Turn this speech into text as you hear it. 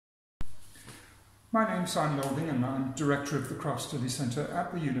My name's Simon Olding and I'm Director of the Craft Study Centre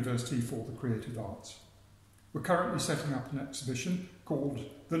at the University for the Creative Arts. We're currently setting up an exhibition called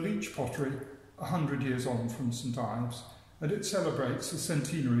the Leach Pottery, 100 years on from St Ives, and it celebrates the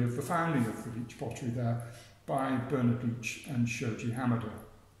centenary of the founding of the Leach Pottery there by Bernard Leach and Shoji Hamada.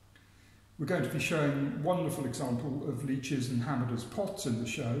 We're going to be showing a wonderful example of Leach's and Hamada's pots in the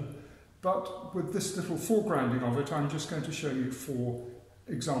show, but with this little foregrounding of it, I'm just going to show you 4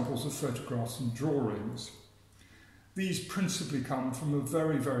 examples of photographs and drawings. These principally come from a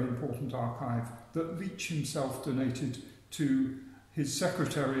very, very important archive that Leach himself donated to his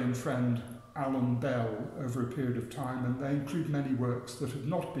secretary and friend Alan Bell over a period of time, and they include many works that have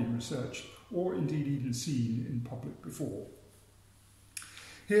not been researched or indeed even seen in public before.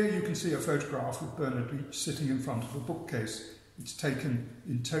 Here you can see a photograph of Bernard Leach sitting in front of a bookcase. It's taken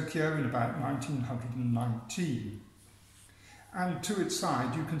in Tokyo in about 1919. And to its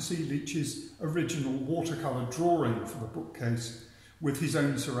side you can see Leach's original watercolour drawing for the bookcase with his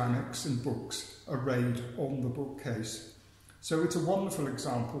own ceramics and books arrayed on the bookcase. So it's a wonderful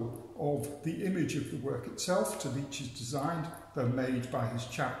example of the image of the work itself to Leach's design, though made by his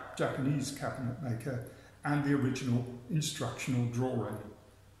Japanese cabinet maker, and the original instructional drawing.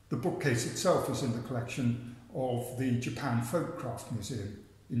 The bookcase itself is in the collection of the Japan Folkcraft Museum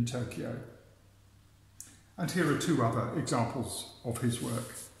in Tokyo. And here are 2 other examples of his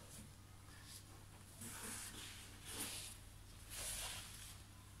work.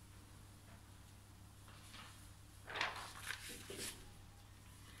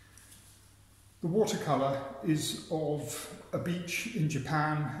 The watercolour is of a beach in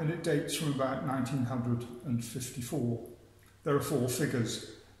Japan and it dates from about 1954. There are 4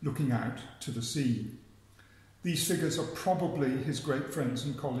 figures looking out to the sea. These figures are probably his great friends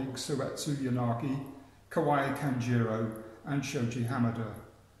and colleagues Soetsu Yanagi, Kawai Kanjiro and Shoji Hamada.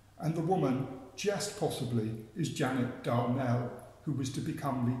 And the woman, just possibly, is Janet Darnell, who was to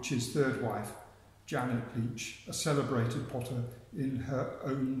become Leach's 3rd wife, Janet Leach, a celebrated potter in her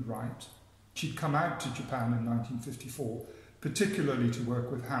own right. She'd come out to Japan in 1954, particularly to work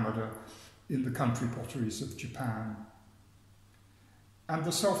with Hamada in the country potteries of Japan. And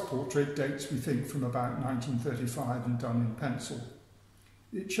the self-portrait dates, we think, from about 1935 and done in pencil.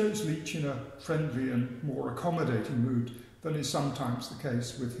 It shows Leach in a friendly and more accommodating mood than is sometimes the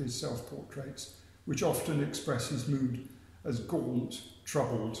case with his self-portraits, which often express his mood as gaunt,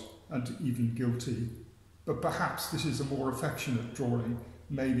 troubled, and even guilty. But perhaps this is a more affectionate drawing,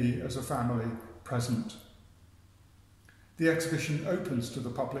 maybe as a family present. The exhibition opens to the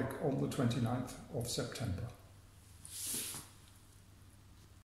public on the 29th of September.